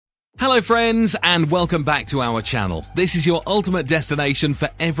Hello friends, and welcome back to our channel. This is your ultimate destination for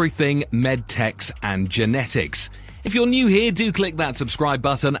everything medtechs and genetics. If you're new here, do click that subscribe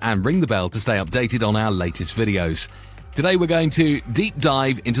button and ring the bell to stay updated on our latest videos. Today we're going to deep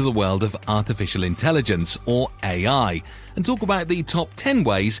dive into the world of artificial intelligence, or AI, and talk about the top 10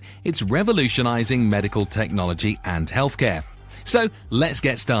 ways it's revolutionizing medical technology and healthcare. So let's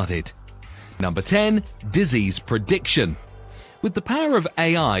get started. Number 10, disease prediction. With the power of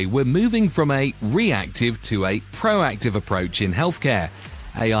AI, we're moving from a reactive to a proactive approach in healthcare.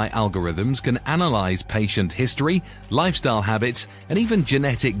 AI algorithms can analyze patient history, lifestyle habits, and even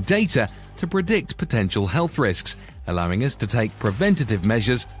genetic data to predict potential health risks, allowing us to take preventative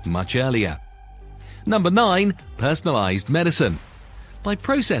measures much earlier. Number 9, personalized medicine. By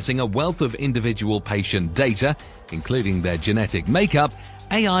processing a wealth of individual patient data, including their genetic makeup,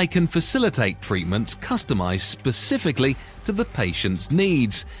 AI can facilitate treatments customized specifically to the patient's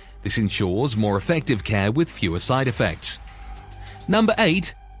needs. This ensures more effective care with fewer side effects. Number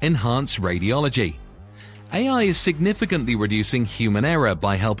 8, enhanced radiology. AI is significantly reducing human error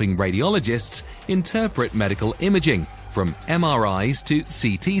by helping radiologists interpret medical imaging, from MRIs to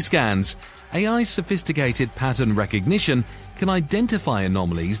CT scans. AI's sophisticated pattern recognition can identify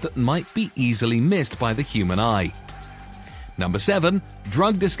anomalies that might be easily missed by the human eye. Number 7,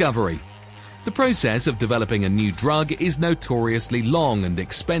 drug discovery. The process of developing a new drug is notoriously long and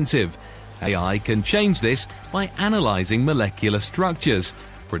expensive. AI can change this by analyzing molecular structures,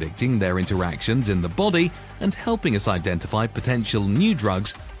 predicting their interactions in the body, and helping us identify potential new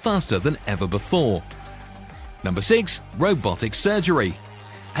drugs faster than ever before. Number 6, robotic surgery.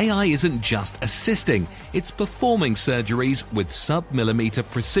 AI isn't just assisting, it's performing surgeries with sub-millimeter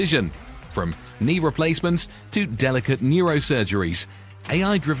precision. From knee replacements to delicate neurosurgeries,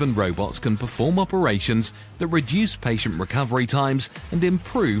 AI-driven robots can perform operations that reduce patient recovery times and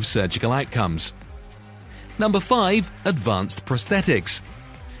improve surgical outcomes. Number 5, advanced prosthetics.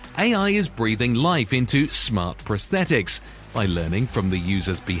 AI is breathing life into smart prosthetics. By learning from the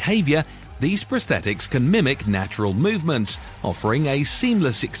user's behavior, these prosthetics can mimic natural movements, offering a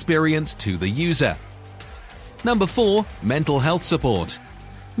seamless experience to the user. Number 4, mental health support.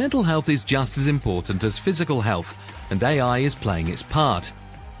 Mental health is just as important as physical health, and AI is playing its part.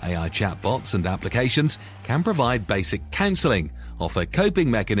 AI chatbots and applications can provide basic counseling, offer coping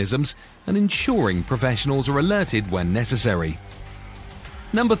mechanisms, and ensuring professionals are alerted when necessary.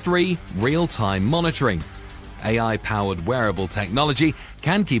 Number 3, real-time monitoring. AI-powered wearable technology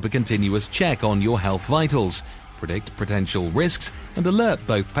can keep a continuous check on your health vitals, predict potential risks, and alert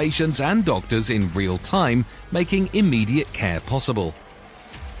both patients and doctors in real time, making immediate care possible.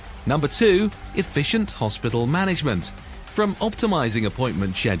 Number 2, efficient hospital management. From optimizing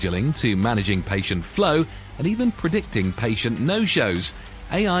appointment scheduling to managing patient flow and even predicting patient no-shows,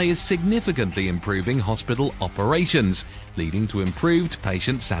 AI is significantly improving hospital operations, leading to improved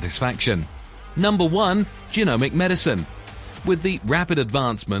patient satisfaction. Number 1, genomic medicine. With the rapid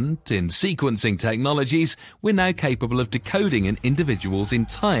advancement in sequencing technologies, we're now capable of decoding an individual's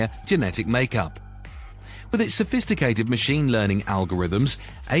entire genetic makeup. With its sophisticated machine learning algorithms,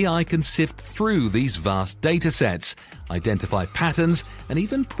 AI can sift through these vast data sets, identify patterns, and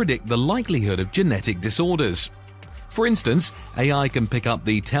even predict the likelihood of genetic disorders. For instance, AI can pick up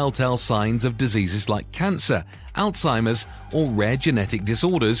the telltale signs of diseases like cancer, Alzheimer's, or rare genetic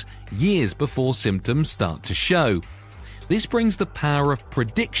disorders years before symptoms start to show. This brings the power of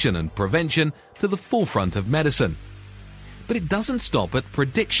prediction and prevention to the forefront of medicine. But it doesn't stop at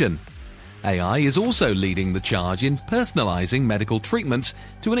prediction. AI is also leading the charge in personalizing medical treatments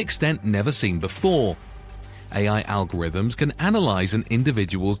to an extent never seen before. AI algorithms can analyze an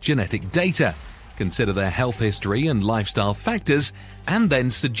individual's genetic data, consider their health history and lifestyle factors, and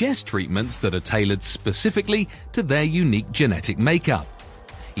then suggest treatments that are tailored specifically to their unique genetic makeup.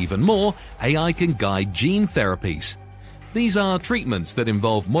 Even more, AI can guide gene therapies. These are treatments that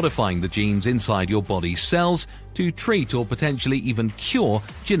involve modifying the genes inside your body's cells to treat or potentially even cure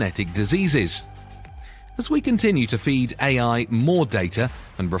genetic diseases. As we continue to feed AI more data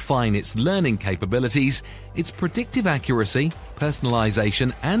and refine its learning capabilities, its predictive accuracy,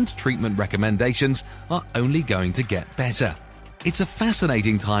 personalization, and treatment recommendations are only going to get better. It's a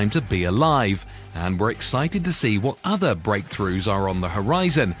fascinating time to be alive, and we're excited to see what other breakthroughs are on the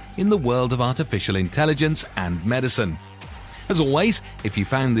horizon in the world of artificial intelligence and medicine. As always, if you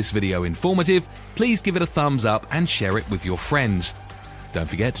found this video informative, please give it a thumbs up and share it with your friends. Don't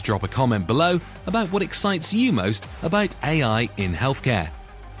forget to drop a comment below about what excites you most about AI in healthcare.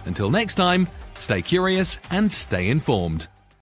 Until next time, stay curious and stay informed.